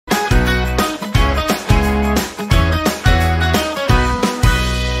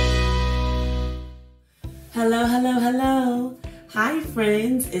Hello, hello, hello. Hi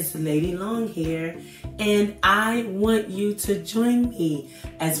friends, it's Lady Long here, and I want you to join me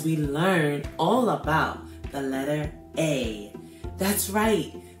as we learn all about the letter A. That's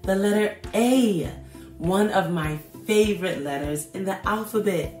right, the letter A, one of my favorite letters in the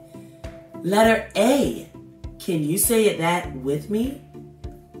alphabet. Letter A. Can you say that with me?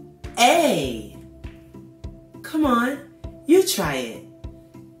 A. Come on, you try it.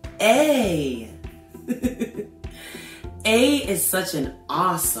 A. A is such an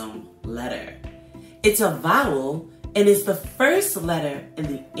awesome letter. It's a vowel and it's the first letter in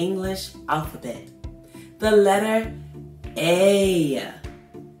the English alphabet. The letter A.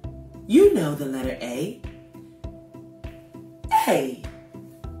 You know the letter A. A.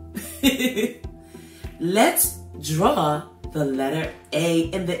 Let's draw the letter A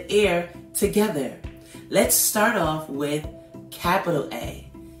in the air together. Let's start off with capital A.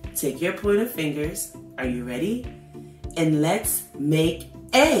 Take your pointer fingers. Are you ready? And let's make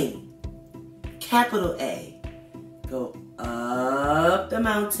A. Capital A. Go up the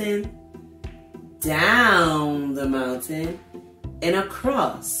mountain, down the mountain, and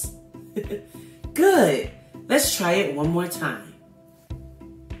across. Good. Let's try it one more time.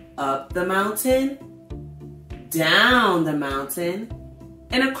 Up the mountain, down the mountain,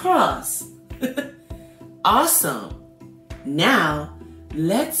 and across. Awesome. Now,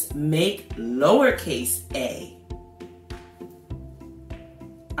 let's make lowercase a.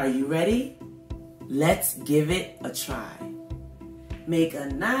 Are you ready? Let's give it a try. Make a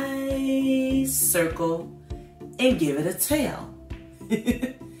nice circle and give it a tail.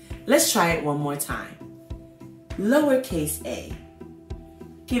 Let's try it one more time. Lowercase a.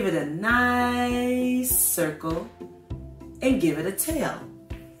 Give it a nice circle and give it a tail.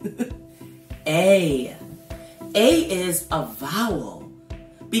 A. A is a vowel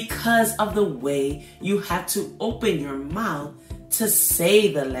because of the way you have to open your mouth to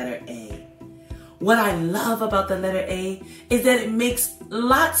say the letter A. What I love about the letter A is that it makes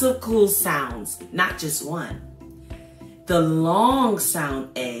lots of cool sounds, not just one. The long sound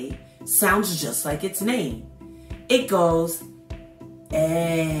A sounds just like its name. It goes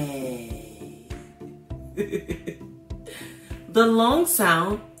A. The long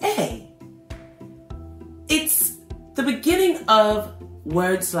sound A. It's the beginning of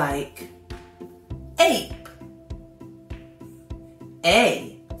words like ape.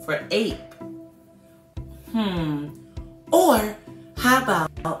 A for ape. Or how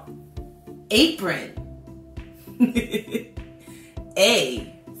about apron?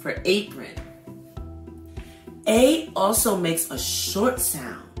 A for apron. A also makes a short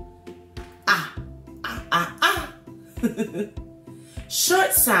sound. Ah, ah, ah, ah.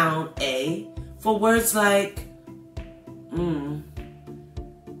 Short sound A for words like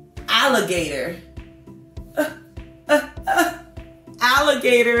alligator.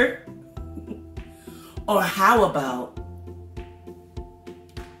 Alligator. Or how about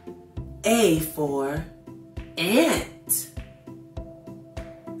A for ant?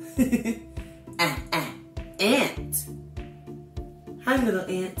 Ant. Hi, little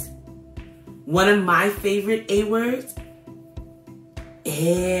ant. One of my favorite A words,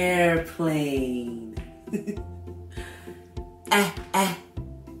 airplane.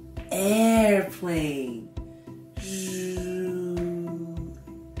 Airplane.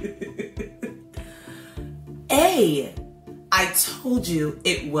 A. I told you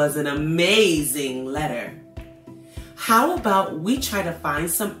it was an amazing letter. How about we try to find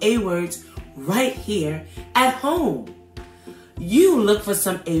some A words right here at home? You look for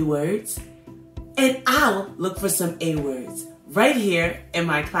some A words, and I'll look for some A words right here in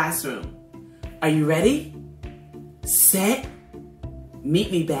my classroom. Are you ready? Set,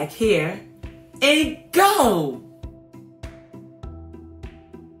 meet me back here, and go!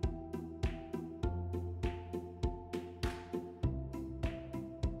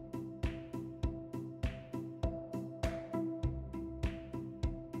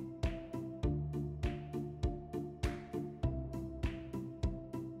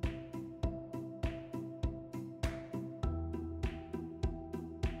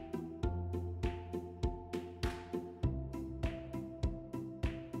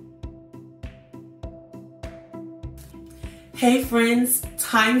 Hey friends,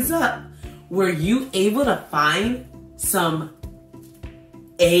 time's up. Were you able to find some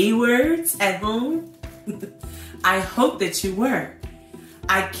A words at home? I hope that you were.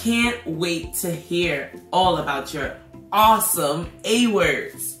 I can't wait to hear all about your awesome A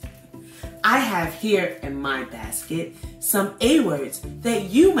words. I have here in my basket some A words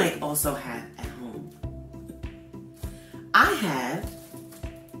that you might also have at home. I have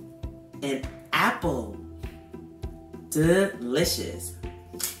an apple. delicious.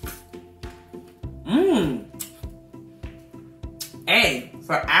 A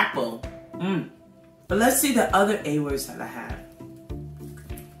for apple. But let's see the other A words that I have.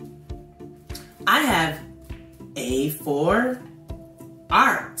 I have A for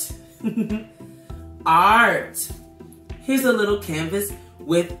art. Art. Here's a little canvas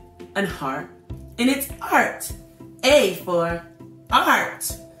with a heart, and it's art. A for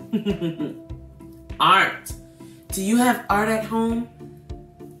art. Art. Do you have art at home?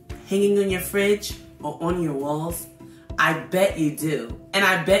 Hanging on your fridge or on your walls? I bet you do. And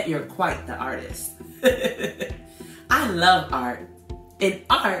I bet you're quite the artist. I love art. And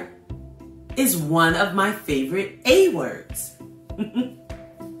art is one of my favorite A words.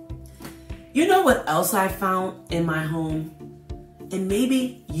 You know what else I found in my home? And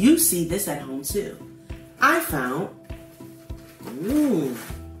maybe you see this at home too. I found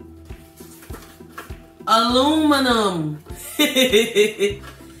aluminum.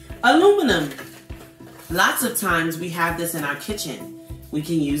 Aluminum. Lots of times we have this in our kitchen. We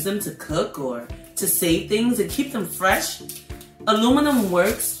can use them to cook or to save things and keep them fresh. Aluminum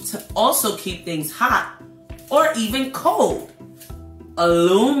works to also keep things hot or even cold.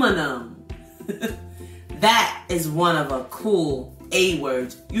 Aluminum. That is one of a cool A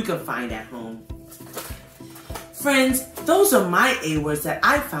words you can find at home. Friends, those are my A words that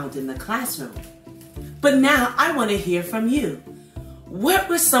I found in the classroom. But now I want to hear from you. What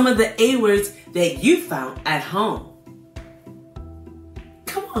were some of the A words that you found at home?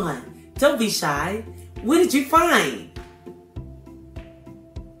 Come on, don't be shy. What did you find?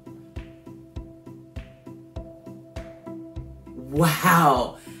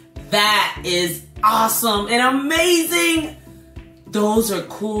 Wow, that is awesome and amazing. Those are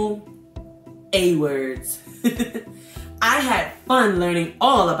cool A words. I had fun learning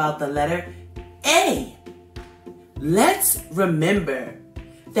all about the letter A. Let's remember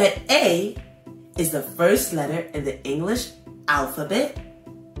that A is the first letter in the English alphabet.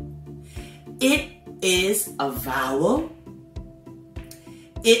 It is a vowel.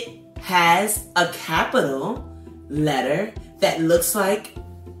 It has a capital letter that looks like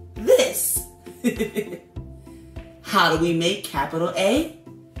this. How do we make capital A?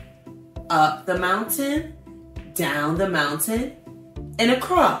 Up the mountain, down the mountain, and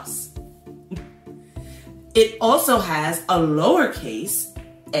across. It also has a lowercase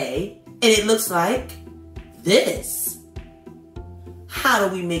a, and it looks like this. How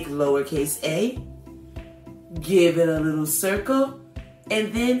do we make lowercase a? Give it a little circle,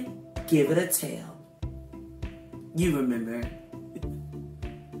 and then give it a tail. You remember.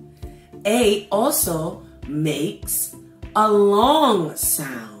 A also makes a long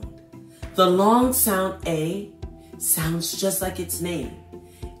sound. The long sound A sounds just like its name.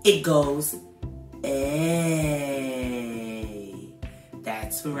 It goes A.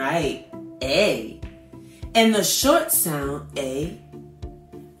 That's right, A. And the short sound A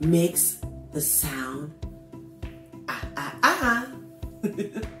makes the sound ah, ah, ah.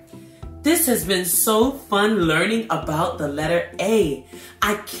 This has been so fun learning about the letter A.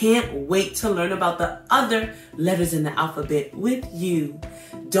 I can't wait to learn about the other letters in the alphabet with you.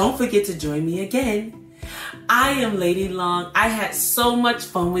 Don't forget to join me again. I am Lady Long. I had so much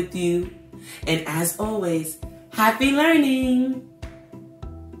fun with you. And as always, happy learning!